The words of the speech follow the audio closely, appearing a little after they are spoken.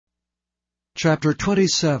Chapter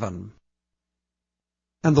 27.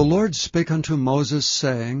 And the Lord spake unto Moses,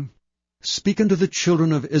 saying, Speak unto the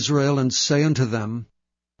children of Israel, and say unto them,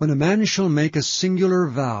 When a man shall make a singular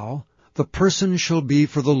vow, the person shall be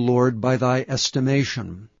for the Lord by thy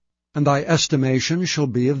estimation. And thy estimation shall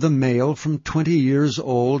be of the male from 20 years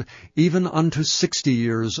old, even unto 60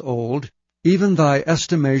 years old. Even thy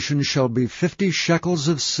estimation shall be 50 shekels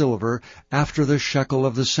of silver, after the shekel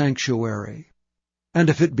of the sanctuary. And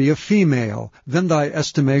if it be a female, then thy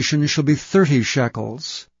estimation shall be 30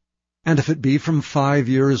 shekels. And if it be from 5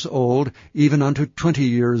 years old, even unto 20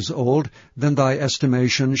 years old, then thy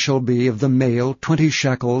estimation shall be of the male 20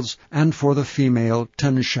 shekels, and for the female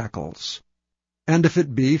 10 shekels. And if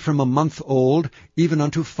it be from a month old, even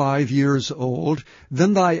unto 5 years old,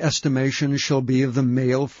 then thy estimation shall be of the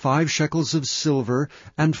male 5 shekels of silver,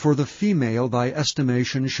 and for the female thy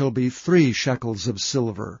estimation shall be 3 shekels of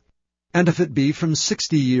silver. And if it be from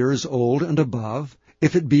 60 years old and above,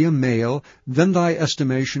 if it be a male, then thy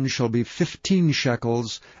estimation shall be 15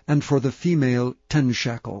 shekels, and for the female 10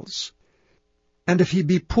 shekels. And if he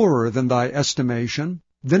be poorer than thy estimation,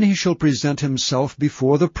 then he shall present himself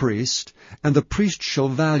before the priest, and the priest shall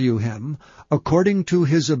value him. According to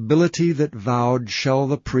his ability that vowed shall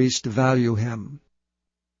the priest value him.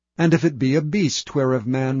 And if it be a beast whereof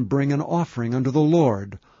man bring an offering unto the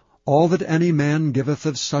Lord, all that any man giveth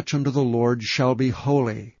of such unto the Lord shall be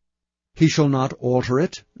holy. He shall not alter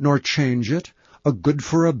it, nor change it, a good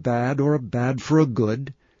for a bad, or a bad for a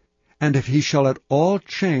good. And if he shall at all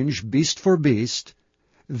change beast for beast,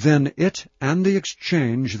 then it and the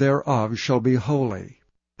exchange thereof shall be holy.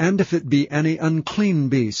 And if it be any unclean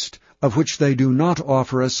beast, of which they do not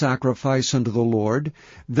offer a sacrifice unto the Lord,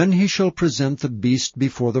 then he shall present the beast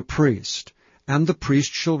before the priest. And the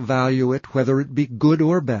priest shall value it, whether it be good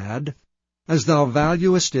or bad. As thou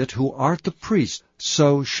valuest it who art the priest,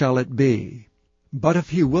 so shall it be. But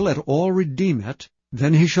if he will at all redeem it,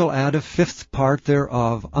 then he shall add a 5th part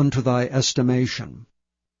thereof unto thy estimation.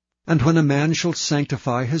 And when a man shall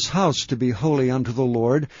sanctify his house to be holy unto the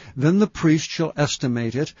Lord, then the priest shall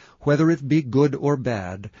estimate it, whether it be good or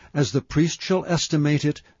bad. As the priest shall estimate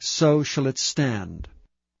it, so shall it stand.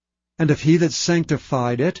 And if he that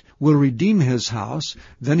sanctified it will redeem his house,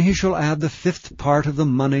 then he shall add the 5th part of the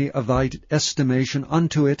money of thy estimation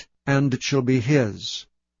unto it, and it shall be his.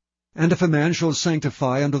 And if a man shall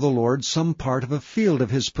sanctify unto the Lord some part of a field of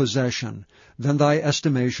his possession, then thy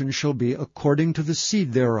estimation shall be according to the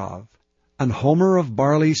seed thereof. An homer of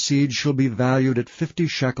barley seed shall be valued at 50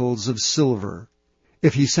 shekels of silver.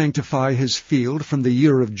 If he sanctify his field from the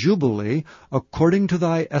year of Jubilee, according to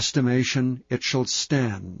thy estimation it shall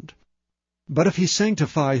stand. But if he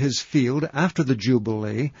sanctify his field after the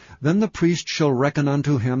Jubilee, then the priest shall reckon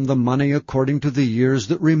unto him the money according to the years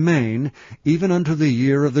that remain, even unto the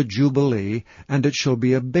year of the Jubilee, and it shall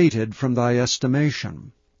be abated from thy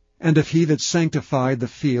estimation. And if he that sanctified the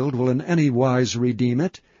field will in any wise redeem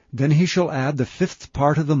it, then he shall add the 5th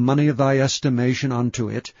part of the money of thy estimation unto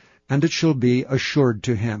it, and it shall be assured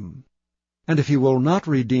to him. And if he will not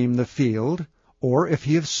redeem the field, or if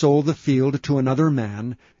he have sold the field to another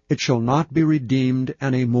man, it shall not be redeemed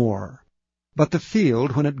any more. But the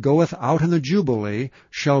field, when it goeth out in the Jubilee,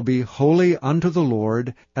 shall be holy unto the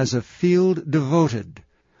Lord, as a field devoted.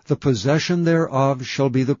 The possession thereof shall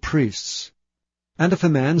be the priest's. And if a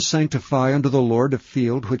man sanctify unto the Lord a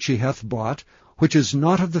field which he hath bought, which is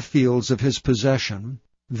not of the fields of his possession,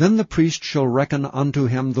 then the priest shall reckon unto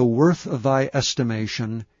him the worth of thy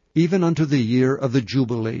estimation, even unto the year of the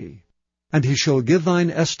Jubilee. And he shall give thine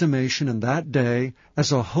estimation in that day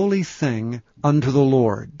as a holy thing unto the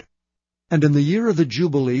Lord. And in the year of the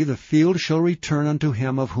Jubilee the field shall return unto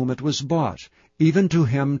him of whom it was bought, even to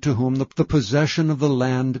him to whom the possession of the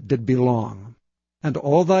land did belong. And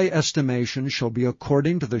all thy estimation shall be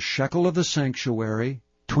according to the shekel of the sanctuary.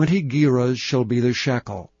 20 gerahs shall be the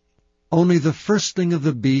shekel. Only the firstling of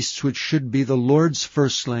the beasts which should be the Lord's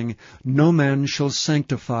firstling, no man shall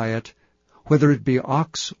sanctify it, whether it be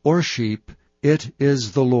ox or sheep, it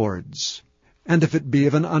is the Lord's. And if it be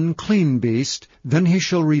of an unclean beast, then he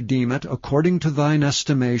shall redeem it according to thine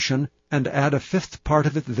estimation, and add a 5th part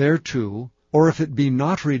of it thereto. Or if it be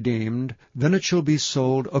not redeemed, then it shall be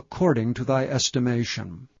sold according to thy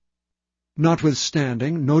estimation.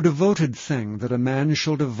 Notwithstanding, no devoted thing that a man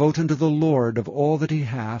shall devote unto the Lord of all that he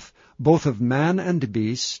hath, both of man and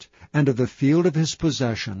beast, and of the field of his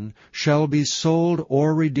possession, shall be sold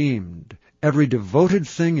or redeemed. Every devoted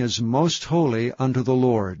thing is most holy unto the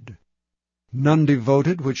Lord. None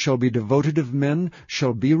devoted which shall be devoted of men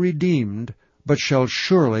shall be redeemed, but shall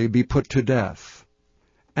surely be put to death.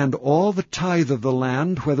 And all the tithe of the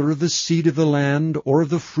land, whether of the seed of the land or of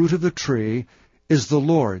the fruit of the tree, is the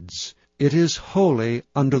Lord's. It is holy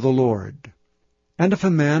unto the Lord. And if a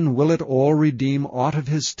man will at all redeem aught of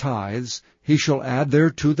his tithes, he shall add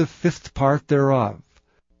thereto the 5th part thereof.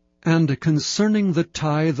 And concerning the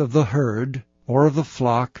tithe of the herd, or of the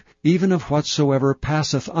flock, even of whatsoever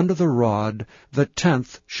passeth under the rod, the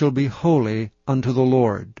 10th shall be holy unto the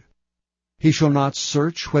Lord. He shall not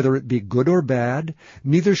search whether it be good or bad,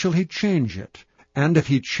 neither shall he change it. And if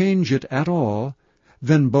he change it at all,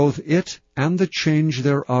 then both it and the change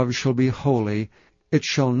thereof shall be holy, it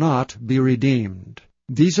shall not be redeemed.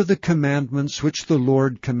 These are the commandments which the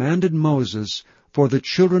Lord commanded Moses for the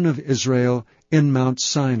children of Israel in Mount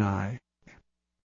Sinai.